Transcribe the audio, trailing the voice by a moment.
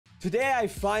Today, I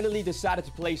finally decided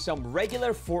to play some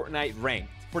regular Fortnite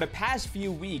ranked. For the past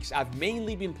few weeks, I've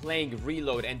mainly been playing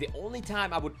Reload, and the only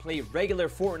time I would play regular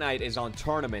Fortnite is on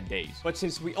tournament days. But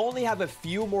since we only have a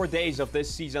few more days of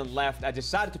this season left, I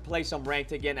decided to play some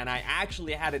ranked again, and I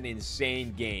actually had an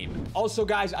insane game. Also,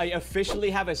 guys, I officially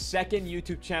have a second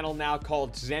YouTube channel now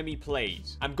called Zemie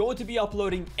Plays. I'm going to be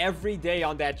uploading every day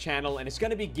on that channel, and it's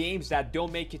going to be games that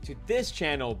don't make it to this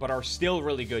channel, but are still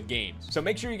really good games. So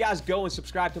make sure you guys go and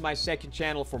subscribe to my second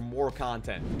channel for more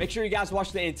content. Make sure you guys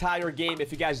watch the entire game.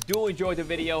 If you guys do enjoy the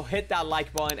video, hit that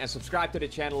like button and subscribe to the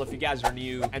channel if you guys are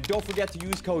new, and don't forget to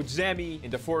use code Zemie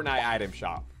in the Fortnite item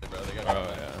shop.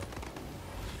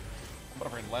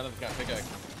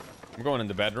 I'm going in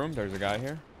the bedroom. There's a guy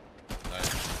here.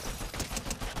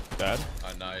 Nice. Dead.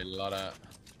 I know, love that.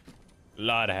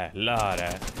 Love that. Love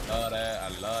that. Love that. I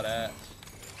love that.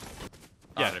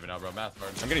 Yeah. I don't even know, bro. Math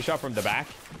hard. I'm getting shot from the back.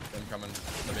 I'm coming.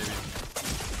 The baby.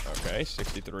 Okay,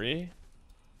 63.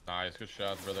 Nice. Good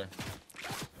shots, brother.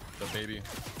 The baby.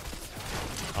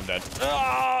 I'm dead.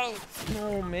 Oh,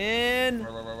 no, man.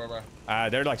 Where?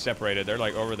 They're like separated. They're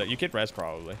like over there. You could res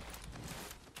probably.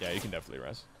 Yeah, you can definitely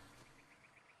res.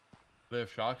 Do they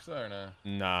have shocks there or no?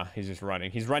 Nah, he's just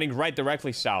running. He's running right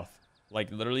directly south.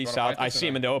 Like literally south. I see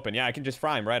him in the open. Yeah, I can just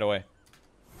fry him right away.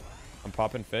 I'm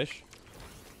popping fish.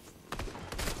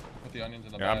 Put the onions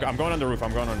in the Here, bag. I'm going on the roof.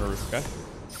 I'm going on the roof. Okay.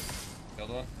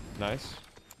 Killed one. Nice.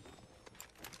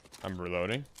 I'm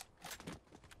reloading.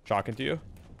 Shocking to you.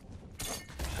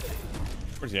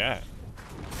 Where's he at?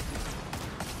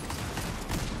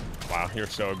 Wow, you're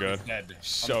so good. Dead.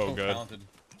 So good. Talented.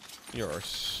 You're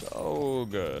so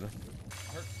good.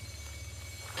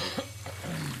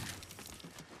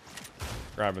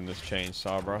 Grabbing this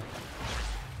chainsaw, bro.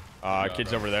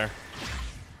 Kid's over there.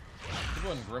 There's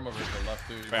one Grim over to the left,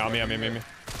 too. Wait, on me.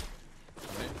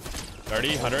 30,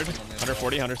 100,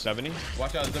 140, 170.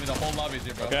 Watch out, Zemie, the whole lobby's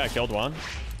here, bro. Okay, I killed one.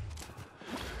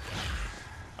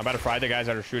 I'm about to fry the guys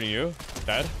that are shooting you.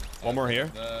 Dead. One more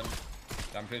here.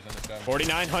 I'm chasing this guy.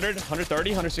 49, 100, 130,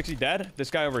 160 dead.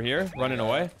 This guy over here running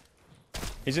away.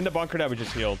 He's in the bunker that we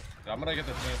just healed. I'm gonna get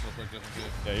this man real quick just in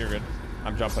case. Yeah, you're good.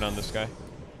 I'm jumping on this guy.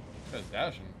 This guy's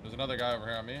dashing. There's another guy over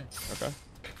here on me. Okay.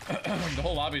 The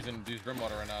whole lobby's in these Grim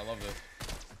water right now. I love this.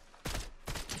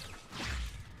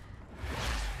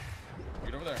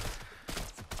 Get over there.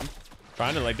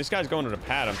 Trying to, like, this guy's going to the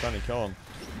pad. I'm trying to kill him.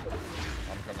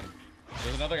 I'm coming.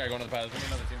 There's another guy going to the pad. There's gonna be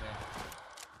another team there.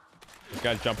 This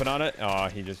guy's jumping on it. Oh,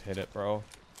 he just hit it, bro.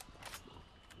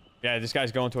 Yeah, this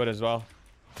guy's going to it as well.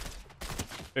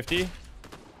 50.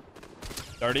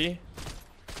 30.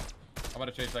 I'm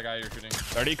gonna chase that guy you're shooting.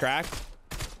 30 cracked.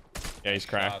 Yeah, he's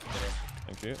cracked. Shots,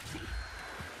 Thank you.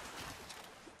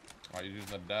 oh, he's using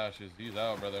the dash. He's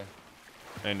out, brother.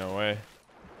 Ain't no way.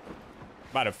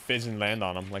 About to fizz and land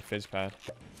on him like fizz pad.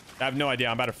 I have no idea.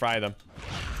 I'm about to fry them.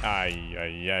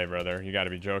 Ay, brother. You got to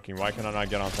be joking. Why can I not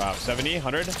get on top? 70,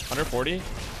 100, 140.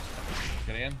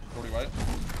 Getting in. 40 white.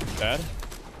 Dead.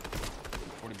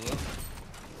 40 blue.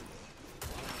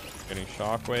 Getting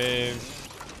shockwaves.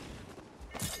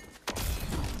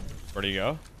 Where'd he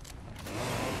go?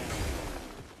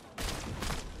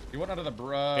 He went under the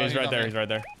bruh. He's right there. He's right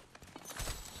there.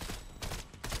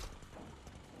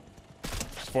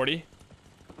 40.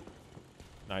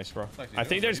 Nice, bro. I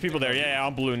think there's people there. Yeah,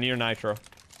 on blue near nitro.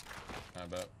 I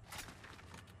bet.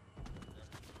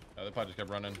 Yeah, they probably just kept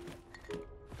running.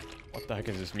 What the heck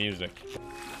is this music?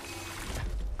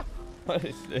 What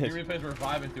is this? He replays we're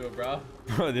vibing to it, bro.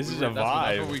 Bro, this is a That's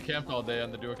vibe. what we camped all day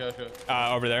on the duo cash shit.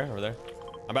 Over there.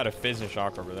 I'm about to fizz and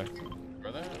shock over there.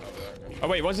 Where there? Over there. Okay. Oh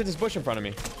wait, what's it? This bush in front of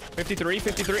me? 53,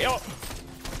 53. Oh, Are you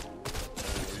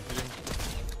cheating?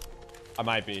 I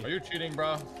might be. Are you cheating,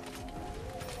 bro?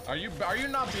 Are you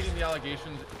not beating the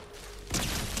allegations?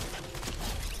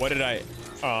 What did I?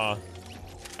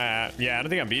 Yeah, I don't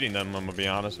think I'm beating them. I'm gonna be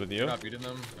honest with you. You're not beating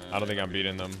them? I don't think I'm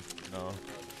beating them. No.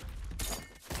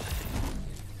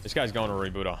 This guy's going to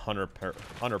reboot 100p,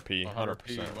 100p. 100p,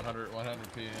 100p, yeah.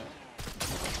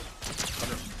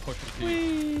 100 push P.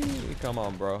 Whee! Come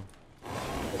on, bro.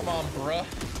 Come on, bruh.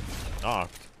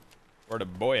 Knocked. Where the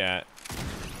boy at?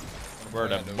 Where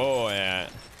the boy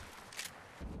at?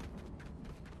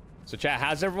 So chat,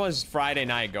 how's everyone's Friday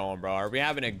night going, bro? Are we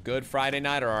having a good Friday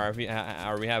night, or are we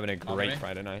having a great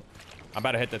Friday night? I'm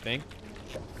about to hit the thing.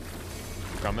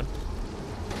 Coming.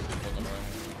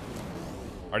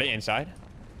 Are they inside?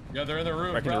 Yeah, they're in the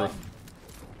room, Wrecking bro. the roof.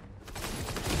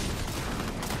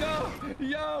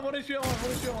 Yo, what is she on?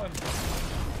 What is she on?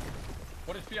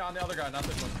 What is she on the other guy, not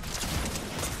this one?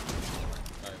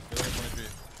 Nice, the other 20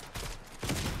 feet.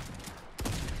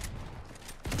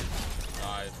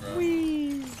 Nice, bro.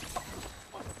 Whee!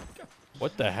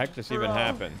 What the heck just even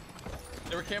happened?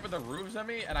 They were camping the roofs at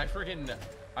me, and I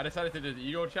decided to do the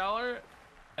ego chowder,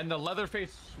 and the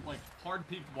Leatherface like hard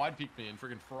peeked, wide peeked me and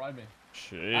freaking fried me.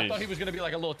 Jeez. I thought he was gonna be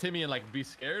like a little Timmy and like be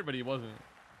scared, but he wasn't.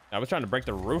 I was trying to break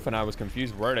the roof and I was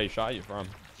confused where they shot you from.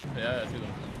 Yeah, too.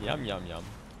 Yum, yum, yum.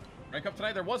 Rank up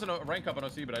tonight. There wasn't a rank up on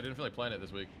OC, but I didn't feel like playing it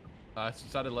this week. I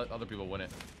decided to let other people win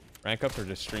it. Rank ups are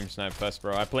just stream snipe fest,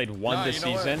 bro. I played one this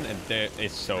season and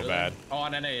it's so really? bad. Oh,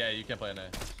 on NA, yeah, you can't play NA.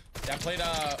 Yeah, I played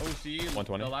OC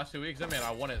 120 the last 2 weeks. I mean, I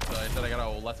won it, so I said I gotta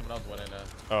let someone else win it.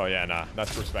 Oh yeah, nah,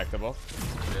 that's respectable.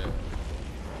 Yeah.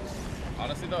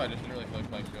 Honestly though, I just didn't really feel like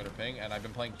playing 200 ping, and I've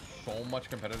been playing so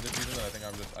much competitive this season that I think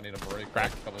I need a break.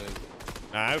 Crack. For a couple days.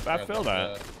 I feel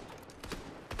that.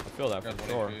 I feel that for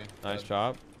sure. Nice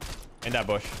job. In that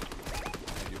bush.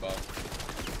 Thank you, Bob.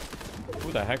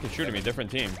 Who the heck is shooting me?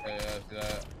 Different team. Yeah, see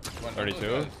that.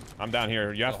 32. I'm down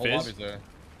here. You have fizz?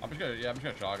 I'm just gonna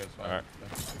jog. It's fine. All right.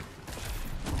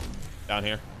 Down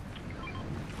here.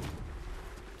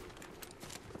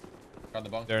 Got the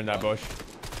bunk. They're in that bush.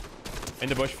 In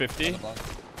the bush, 50.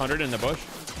 100 in the bush.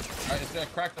 Alright, it's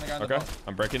cracked on the guy in the Okay, bunk.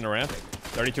 I'm breaking the ramp.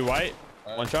 32 white.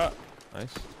 Right. One shot.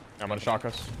 Nice. I'm gonna shock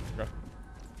us. Okay.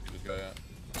 Just go, yeah.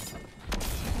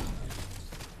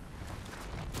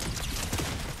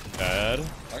 Dead.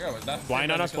 Okay, that's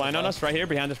Flying on us, right here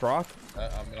behind this rock.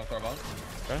 I'm gonna throw a bunk.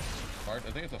 Okay. Smart.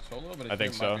 I think it's a solo, but I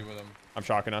think so. might be with him. I'm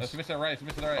shocking us. It's missing right. It's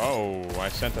missing right. Oh, I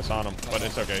sent this on him, but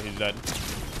it's okay. He's dead.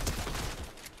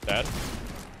 Dead.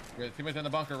 Wait, teammates in the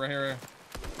bunker right here.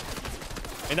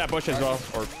 In that bush as well.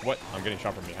 Or what? I'm getting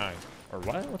shot from behind. Or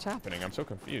what? What's happening? I'm so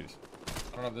confused.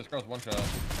 I don't know if this girl's one shot.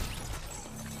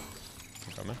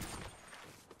 I'm coming.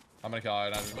 I'm gonna kill her.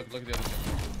 Look at the other team.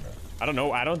 I don't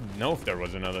know. I don't know if there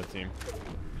was another team.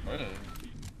 Where is it?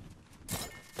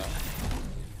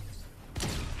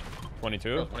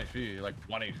 22. 1 HP, like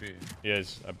 1 HP. He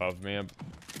is above me.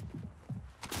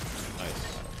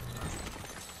 Nice.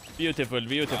 Beautiful,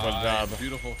 beautiful job.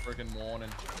 Beautiful freaking morning.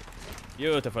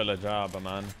 Beautiful job,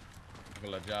 man.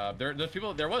 Beautiful job. There's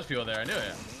people. There was people there. I knew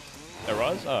it. There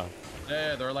was? Oh.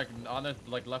 Yeah, they're like on the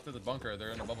left of the bunker.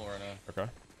 They're in the bubble right now. Okay.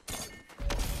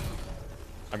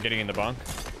 I'm getting in the bunk.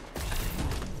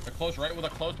 A close right with a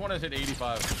close one is at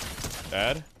 85.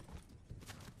 Dead.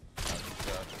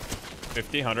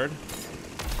 50, 100.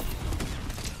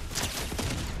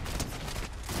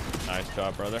 Nice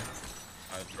job, brother.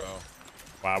 Nice, bro.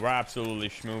 Wow, we're absolutely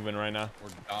schmoving right now.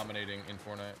 We're dominating in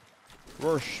Fortnite.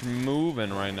 We're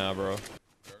schmoving right now, bro.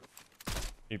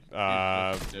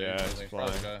 Yeah, it's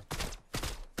flying.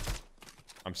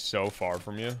 I'm so far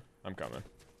from you. I'm coming.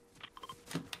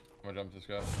 I'm gonna jump this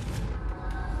guy.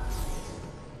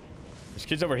 This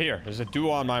kid's over here. There's a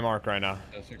duo on my mark right now.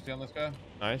 Yeah, 60 on this guy.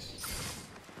 Nice.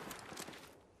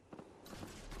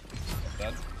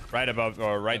 Dead. Right above,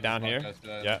 or right down here.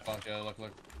 Yeah. Bunk, yeah, look.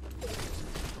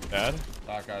 Dead.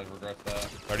 That guy's regrets that.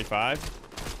 35.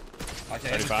 I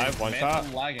can't 35, one shot.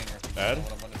 Lagging or something. Dead.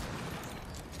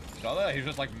 Saw that? He's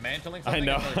just like mantling I something.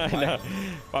 know, Like, I know.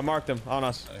 I marked him on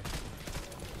us.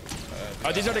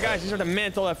 Oh, these are the guys. These are the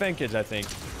mantle FN kids, I think.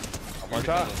 One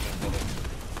shot.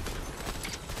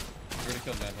 We already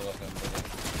killed mantle FN.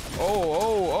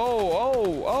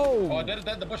 Oh,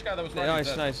 dead. The bush guy that was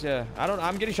nice, nice, yeah.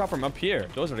 I'm getting shot from up here.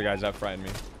 Those are the guys that frightened me.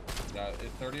 Yeah,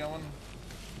 it's 30 on one.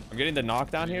 I'm getting the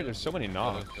knockdown here. There's so many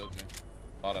knocks.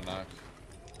 A lot of knocks.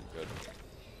 Good.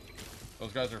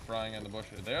 Those guys are frying in the bush.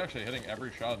 They're actually hitting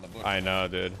every shot in the bush. I know,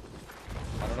 dude.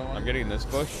 I don't know. I'm getting in this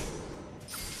bush.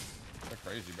 They're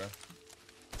crazy, bro.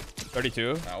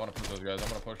 32. I want to push those guys. I'm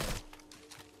gonna push them.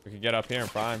 We can get up here and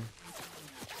prime.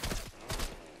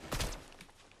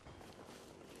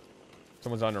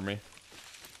 Someone's under me.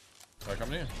 Are I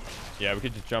coming to you? Yeah, we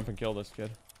could just jump and kill this kid.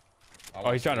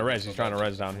 Oh, he's trying to res. He's trying to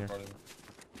res down here.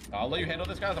 I'll let you handle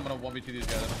this, guys. I'm gonna 1v2 these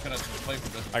guys. I'm just gonna play for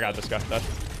this. I got this guy. That's...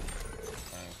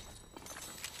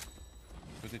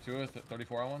 52,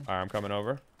 34 on one. Alright, I'm coming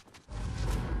over.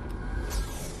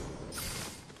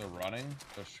 They're running.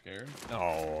 They're scared.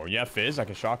 Oh, yeah, fizz. I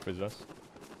can shock fizz us.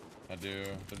 I do.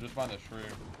 They're just behind the tree.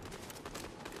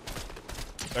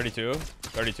 32.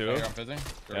 32. Oh, I'm fizzing.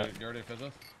 Yeah. You already fizz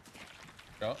us?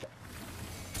 Go.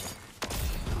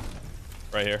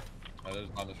 Right here. Oh, they're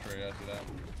just behind the tree. I see that.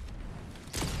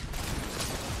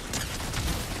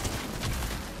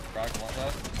 Crack, one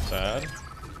shot. Sad.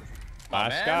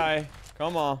 Last guy.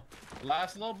 Come on.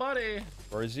 Last little buddy.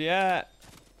 Where is he at?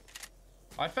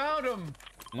 I found him.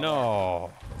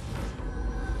 No.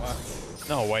 Wow.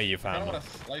 No way you I found don't him. want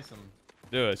to slice him.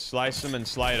 Do it. Slice him and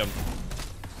slide him.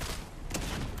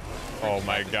 Oh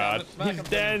my god. He's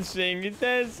dancing. He's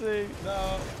dancing.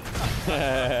 No.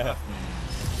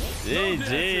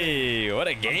 GG. What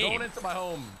a I'm game. going into my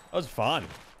home. That was fun.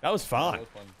 That was fun.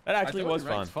 That actually was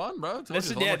fun. Fun, bro.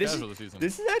 This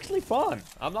is actually fun.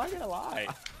 I'm not gonna lie.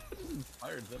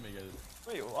 Inspired Zemie, guys.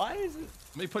 Wait, why is it?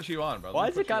 Let me put you on, bro. Why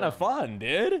is it kind of fun,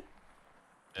 dude?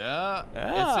 Yeah. Yeah.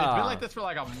 It's been like this for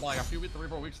like a few weeks,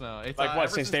 3-4 weeks now. It's, Like what?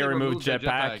 ever Since they removed the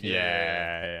jetpack?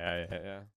 Yeah. Yeah.